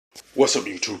What's up,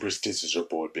 YouTubers? This is your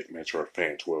boy Big Metro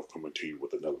Fan 12 coming to you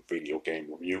with another video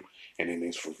game review. And in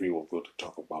this review, I'm going to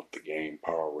talk about the game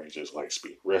Power Rangers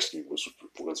Lightspeed Rescue, which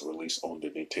was released on the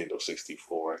Nintendo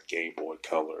 64, Game Boy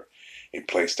Color, and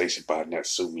PlayStation by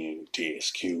Natsume and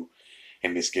THQ.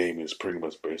 And this game is pretty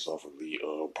much based off of the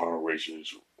Power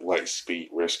Rangers Lightspeed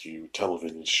Rescue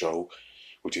television show,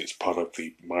 which is part of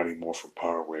the Mighty Morphin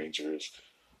Power Rangers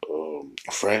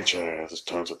franchise in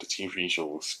terms of the TV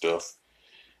show and stuff.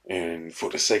 And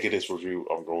for the sake of this review,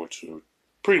 I'm going to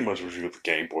pretty much review the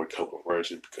Game Boy Color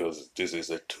version because this is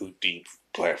a 2D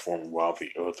platform, while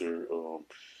the other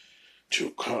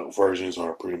two versions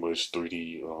are pretty much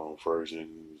 3D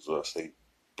versions. I say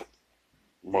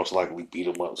most likely beat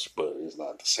 'em ups, but it's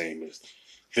not the same as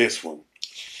this one.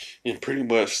 And pretty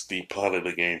much the plot of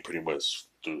the game pretty much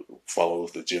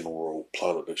follows the general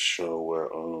plot of the show, where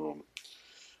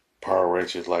Power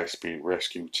Rangers Lightspeed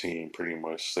Rescue Team pretty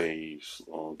much saves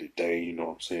the day, you know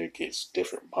what I'm saying, against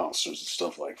different monsters and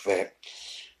stuff like that.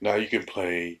 Now you can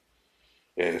play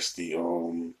as the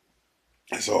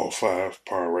as all five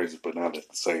Power Rangers, but not at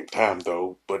the same time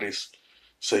though. But it's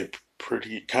say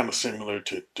pretty kind of similar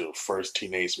to the first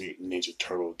Teenage Mutant Ninja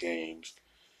Turtle games.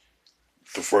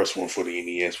 The first one for the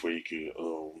NES, where you could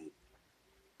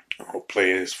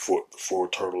play as four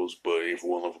turtles, but if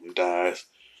one of them dies,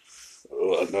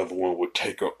 another one would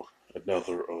take up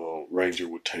another ranger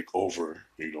would take over.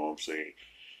 You know what I'm saying?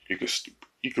 You could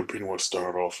you could pretty much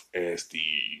start off as the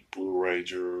blue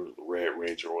ranger, the red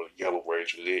ranger, or the yellow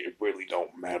ranger. It really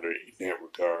don't matter in that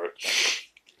regard,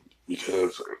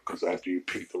 because after you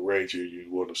pick the ranger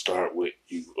you want to start with,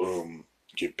 you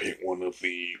can pick one of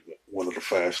the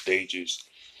five stages,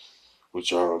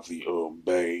 which are the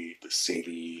bay, the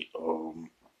city, the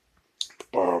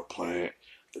power plant,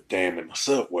 the dam, and the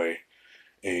subway.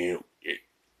 And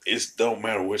it don't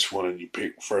matter which one you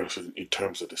pick first in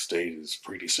terms of the stage. It's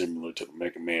pretty similar to the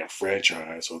Mega Man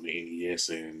franchise on the NES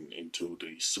and into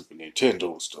the Super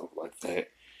Nintendo and stuff like that.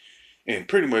 And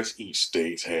pretty much each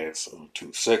stage has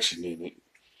two sections in it,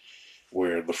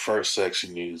 where the first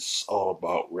section is all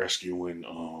about rescuing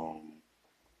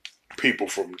people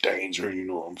from danger, you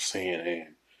know what I'm saying?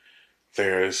 And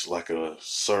there's like a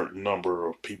certain number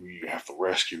of people you have to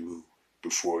rescue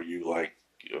before you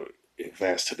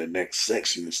advance to the next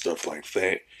section and stuff like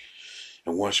that.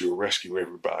 And once you rescue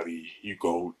everybody, you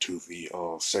go to the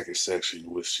second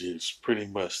section, which is pretty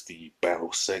much the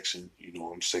battle section. You know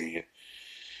what I'm saying?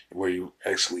 Where you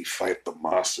actually fight the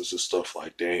monsters and stuff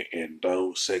like that. And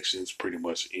those sections pretty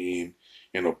much end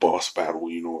in a boss battle.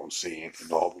 You know what I'm saying?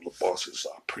 And all of the bosses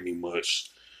are pretty much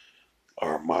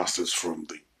are monsters from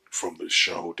the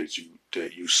show that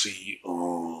you see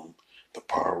the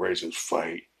Power Rangers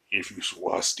fight. If you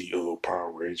watch the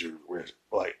Power Ranger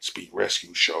Speed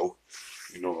Rescue show,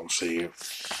 you know what I'm saying.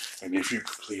 And if you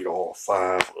complete all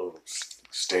five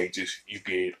stages, you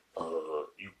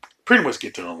pretty much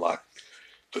get to unlock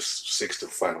the sixth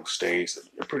and final stage. And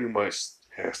it pretty much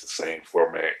has the same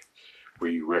format,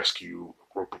 where you rescue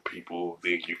a group of people,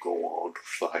 then you go on to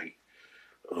fight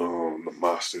the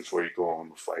monsters, where you go on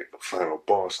to fight the final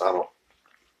boss. I don't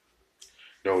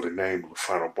know the name of the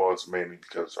final boss, mainly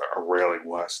because I rarely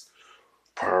watched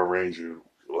Power Ranger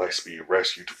Lightspeed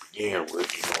Rescue to begin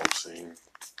with, you know what I'm saying?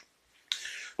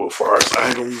 Well, as far as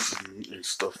items and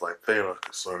stuff like that are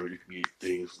concerned, you can get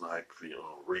things like the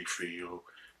refill,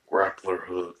 grappler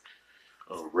hook,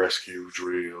 rescue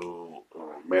drill,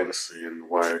 medicine,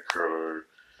 wire cutter,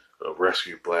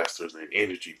 rescue blasters, and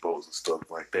energy bolts and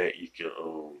stuff like that. You can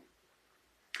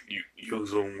you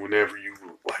use them whenever you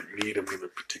need them in a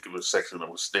particular section of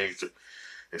a stage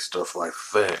and stuff like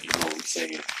that. You know what I'm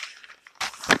saying?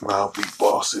 Now the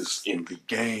bosses in the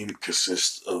game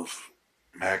consist of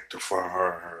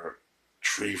Magnifier,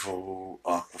 Trevo,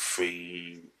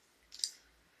 Aquafine,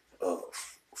 uh,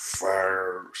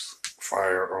 Fire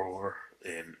Ore,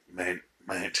 and Man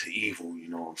to Evil. You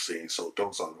know what I'm saying? So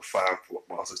those are the five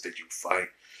bosses that you fight.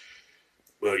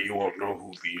 Well, you won't know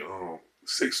who the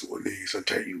sixth one is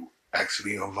until you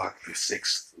actually unlock the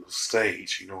sixth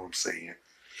stage. You know what I'm saying?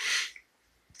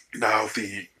 Now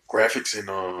the graphics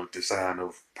and design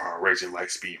of Power Rangers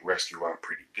Lightspeed Rescue are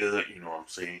pretty good. You know what I'm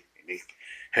saying? And it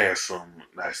has some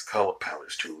nice color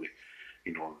palettes to it.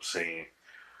 You know what I'm saying?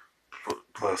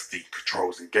 Plus the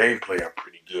controls and gameplay are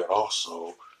pretty good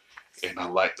also. And I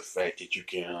like the fact that you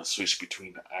can switch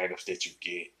between the items that you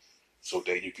get, so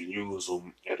that you can use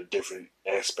them at a different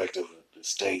aspect of the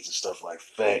stage and stuff like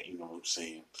that. You know what I'm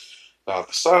saying? Now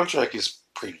the soundtrack is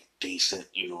pretty decent.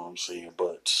 You know what I'm saying?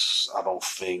 But I don't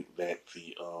think that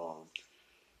the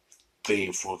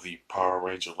theme for the Power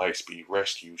Ranger Lightspeed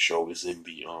Rescue show is in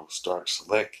the Start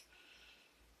Select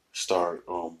start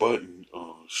button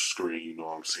screen. You know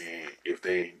what I'm saying? If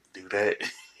they didn't do that,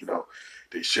 you know,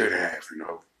 they should have. You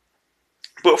know,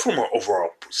 but from an overall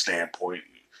standpoint,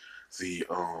 the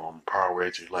Power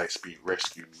Rangers Lightspeed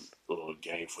Rescue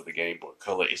game for the Game Boy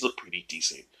Color is a pretty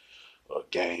decent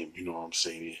game. You know what I'm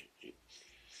saying?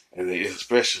 And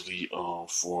especially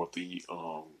for the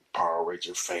Power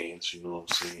Ranger fans. You know what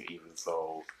I'm saying? Even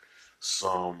though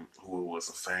some who was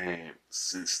a fan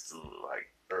since the like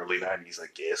early '90s, I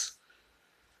guess,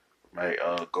 might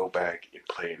go back and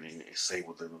play it and say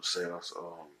within themselves,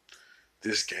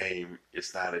 this game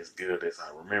is not as good as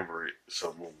I remember it.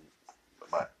 Someone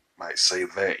might might say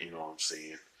that, you know what I'm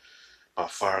saying. As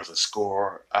far as a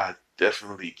score, I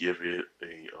definitely give it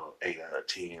a 8 out of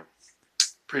 10.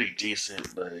 Pretty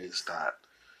decent, but it's not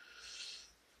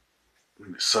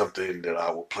something that I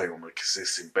will play on a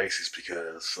consistent basis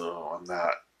because I'm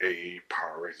not a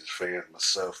Power Rangers fan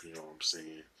myself. You know what I'm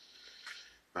saying.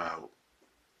 Now,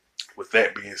 with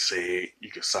that being said, you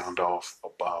can sound off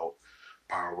about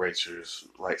Power Rangers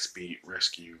Lightspeed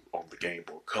Rescue on the Game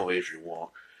Boy Color if you want.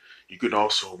 You can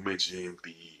also mention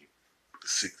the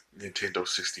Nintendo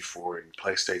 64 and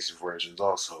PlayStation versions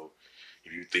also.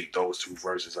 If you think those two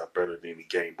versions are better than the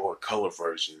Game Boy Color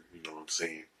version, you know what I'm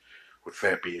saying. With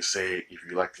that being said, if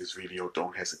you like this video,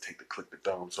 don't hesitate to click the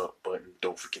thumbs up button.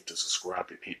 Don't forget to subscribe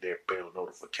and hit that bell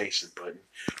notification button.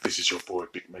 This is your boy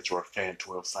Big Metro Fan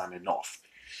 12 signing off.